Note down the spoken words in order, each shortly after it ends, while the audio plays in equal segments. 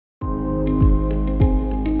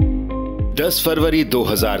10 फरवरी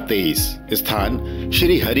 2023, स्थान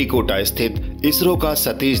श्री हरिकोटा स्थित इसरो का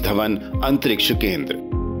सतीश धवन अंतरिक्ष केंद्र।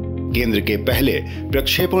 केंद्र के पहले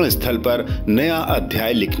प्रक्षेपण स्थल पर नया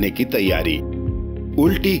अध्याय लिखने की तैयारी।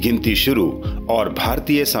 उल्टी गिनती शुरू और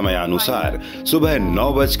भारतीय समयानुसार सुबह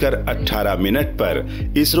 9:18 पर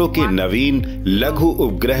इसरो के नवीन लघु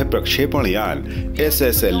उपग्रह प्रक्षेपण यान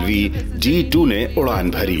एसएसएलव D2 ने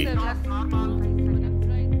उड़ान भरी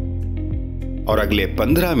और अगले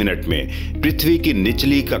 15 मिनट में पृथ्वी की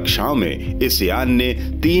निचली कक्षाओं में इस यान ने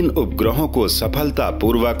 3 उपग्रहों को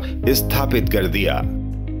सफलतापूर्वक स्थापित कर दिया।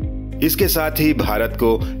 इसके साथ ही भारत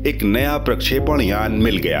को एक नया प्रक्षेपण यान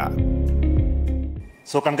मिल गया।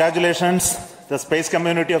 So congratulations the space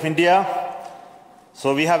community of India.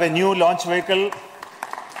 So we have a new launch vehicle,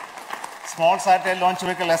 small satellite launch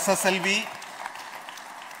vehicle SSLV.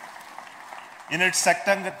 In its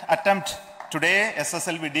second attempt today,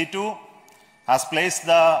 SSLV D2 has placed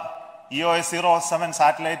the EOS-07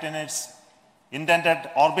 satellite in its intended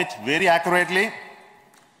orbit very accurately.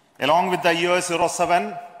 Along with the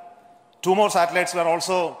EOS-07, 2 more satellites were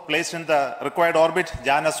also placed in the required orbit,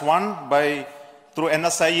 JANUS-1 through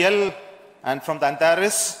NSIL and from the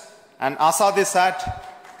Antares, and ASADISat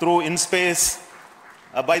through InSpace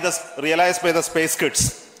realized by the Space Kits.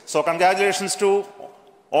 So congratulations to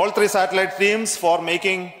all 3 satellite teams for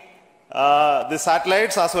making the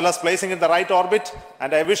satellites as well as placing in the right orbit,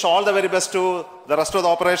 and I wish all the very best to the rest of the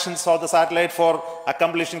operations of the satellite for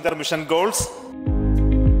accomplishing their mission goals.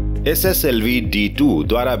 एसएसएलव D2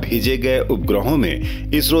 द्वारा भेजे गए उपग्रहों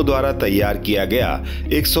में इसरो द्वारा तैयार किया गया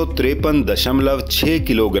 153.6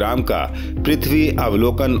 kilogram का पृथ्वी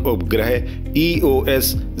अवलोकन उपग्रह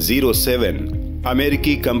EOS-07,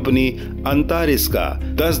 अमेरिकी कंपनी अंतारिस का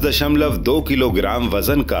 10.2 किलोग्राम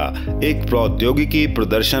वजन का एक प्रौद्योगिकी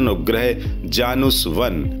प्रदर्शन उपग्रह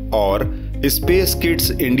JANUS-1 और स्पेस किट्स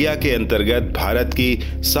इंडिया के अंतर्गत भारत की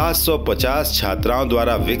 750 छात्राओं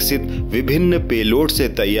द्वारा विकसित विभिन्न पेलोड से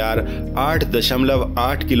तैयार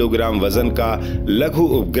 8.8 किलोग्राम वजन का लघु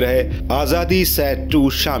उपग्रह आज़ादीसैट-2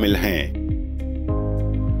 शामिल हैं।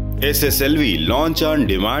 एसएसएलव लॉन्च ऑन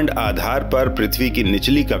डिमांड आधार पर पृथ्वी की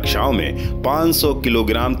निचली कक्षाओं में 500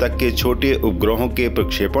 किलोग्राम तक के छोटे उपग्रहों के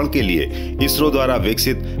प्रक्षेपण के लिए इसरो द्वारा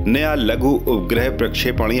विकसित नया लघु उपग्रह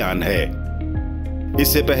प्रक्षेपण यान है।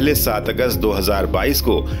 इससे पहले 7 अगस्त 2022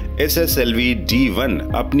 को एसएसएलव D1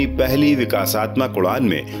 अपनी पहली विकासात्मक उड़ान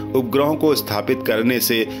में उपग्रहों को स्थापित करने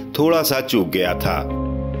से थोड़ा सा चूक गया था।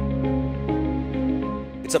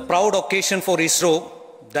 It's a proud occasion for ISRO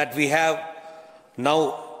that we have now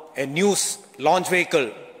a new launch vehicle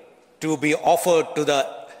to be offered to the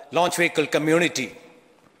launch vehicle community.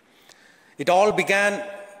 It all began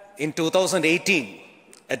in 2018,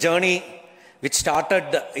 a journey which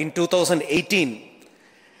started in 2018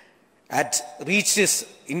 had reached its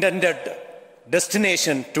intended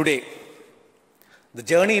destination today. The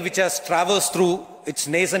journey which has traversed through its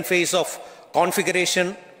nascent phase of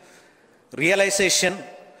configuration, realization,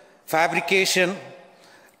 fabrication,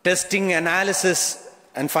 testing, analysis,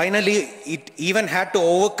 and finally it even had to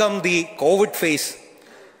overcome the COVID phase.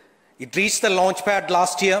 It reached the launch pad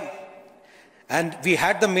last year and we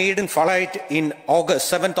had the maiden flight in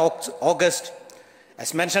August, 7th August.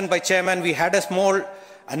 As mentioned by Chairman, we had a small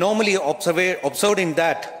anomaly observed in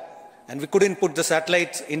that, and we couldn't put the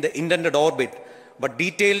satellites in the intended orbit. But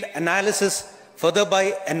detailed analysis further by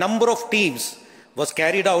a number of teams was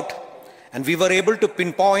carried out, and we were able to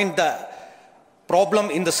pinpoint the problem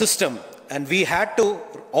in the system, and we had to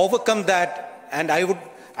overcome that. And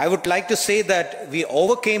I would like to say that we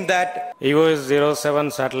overcame that.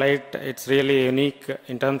 EOS-07 satellite, it's really unique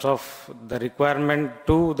in terms of the requirement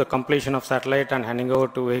to the completion of satellite and handing over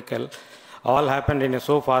to vehicle. All happened in a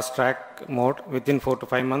so fast track mode. Within 4 to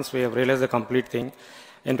 5 months, we have realized the complete thing.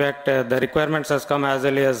 In fact, the requirements has come as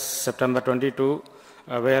early as September 22,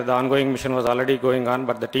 where the ongoing mission was already going on,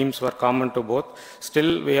 but the teams were common to both. Still,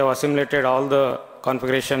 we have assimilated all the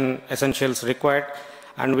configuration essentials required,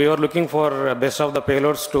 and we were looking for best of the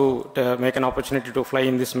payloads to make an opportunity to fly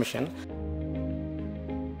in this mission.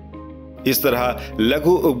 इस तरह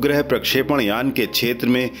लघु उपग्रह प्रक्षेपण यान के क्षेत्र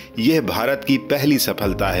में यह भारत की पहली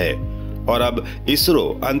सफलता है और अब इसरो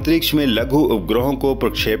अंतरिक्ष में लघु उपग्रहों को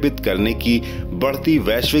प्रक्षेपित करने की बढ़ती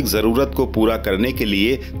वैश्विक जरूरत को पूरा करने के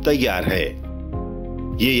लिए तैयार है।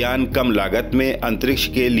 ये यान कम लागत में अंतरिक्ष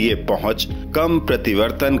के लिए पहुंच, कम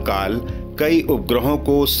प्रतिवर्तन काल, कई उपग्रहों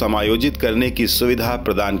को समायोजित करने की सुविधा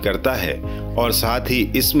प्रदान करता है और साथ ही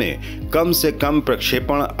इसमें कम से कम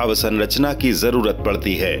प्रक्षेपण अवसंरचना की जरूरत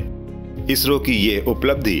पड़ती है। इसरो की ये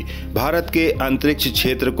उपलब्धि भारत के अंतरिक्ष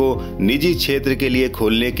क्षेत्र को निजी क्षेत्र के लिए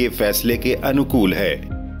खोलने के फैसले के अनुकूल है।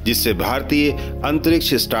 जिससे भारतीय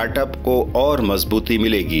अंतरिक्ष स्टार्टअप को और मजबूती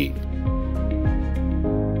मिलेगी।